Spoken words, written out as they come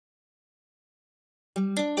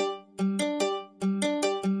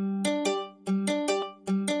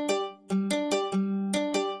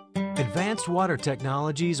Advanced Water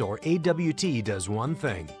Technologies, or AWT, does one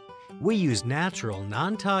thing. We use natural,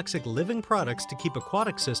 non-toxic living products to keep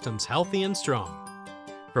aquatic systems healthy and strong.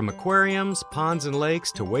 From aquariums, ponds and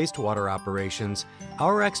lakes to wastewater operations,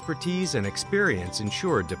 our expertise and experience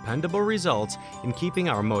ensure dependable results in keeping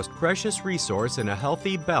our most precious resource in a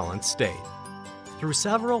healthy, balanced state. Through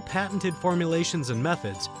several patented formulations and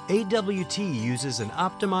methods, AWT uses an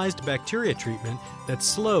optimized bacteria treatment that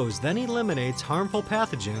slows then eliminates harmful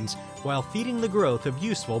pathogens while feeding the growth of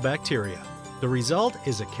useful bacteria. The result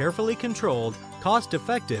is a carefully controlled,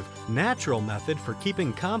 cost-effective, natural method for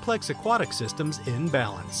keeping complex aquatic systems in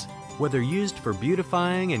balance. Whether used for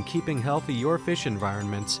beautifying and keeping healthy your fish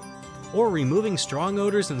environments, or removing strong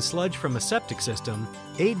odors and sludge from a septic system,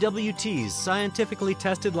 AWT's scientifically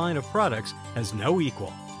tested line of products has no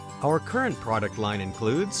equal. Our current product line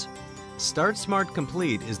includes Start Smart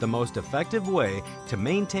Complete is the most effective way to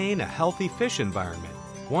maintain a healthy fish environment,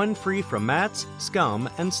 one free from mats, scum,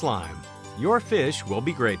 and slime. Your fish will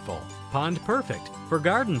be grateful. Pond Perfect for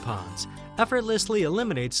garden ponds effortlessly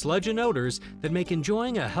eliminates sludge and odors that make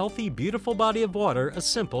enjoying a healthy, beautiful body of water a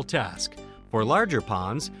simple task. For larger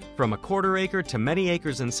ponds, from a quarter acre to many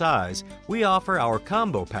acres in size, we offer our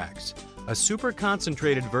combo packs, a super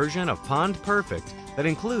concentrated version of Pond Perfect that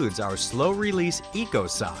includes our slow-release Eco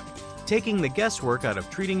Sock, taking the guesswork out of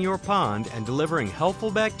treating your pond and delivering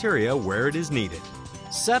healthful bacteria where it is needed.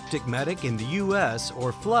 Septic Medic in the US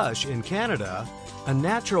or Flush in Canada, a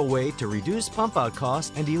natural way to reduce pump-out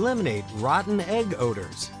costs and eliminate rotten egg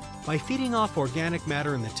odors. By feeding off organic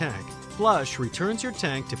matter in the tank, Flush returns your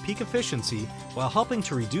tank to peak efficiency while helping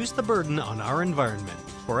to reduce the burden on our environment.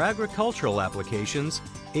 For agricultural applications,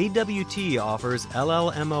 AWT offers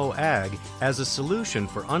LLMO Ag as a solution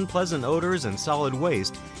for unpleasant odors and solid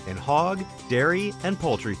waste in hog, dairy, and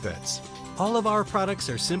poultry pits. All of our products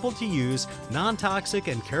are simple to use, non-toxic,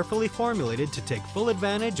 and carefully formulated to take full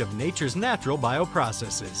advantage of nature's natural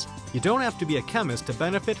bioprocesses. You don't have to be a chemist to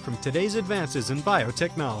benefit from today's advances in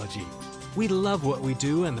biotechnology. We love what we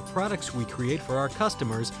do and the products we create for our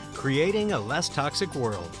customers, creating a less toxic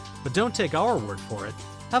world. But don't take our word for it.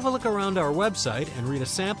 Have a look around our website and read a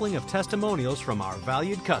sampling of testimonials from our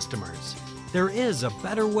valued customers. There is a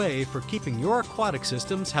better way for keeping your aquatic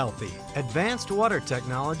systems healthy. Advanced Water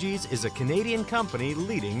Technologies is a Canadian company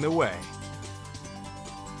leading the way.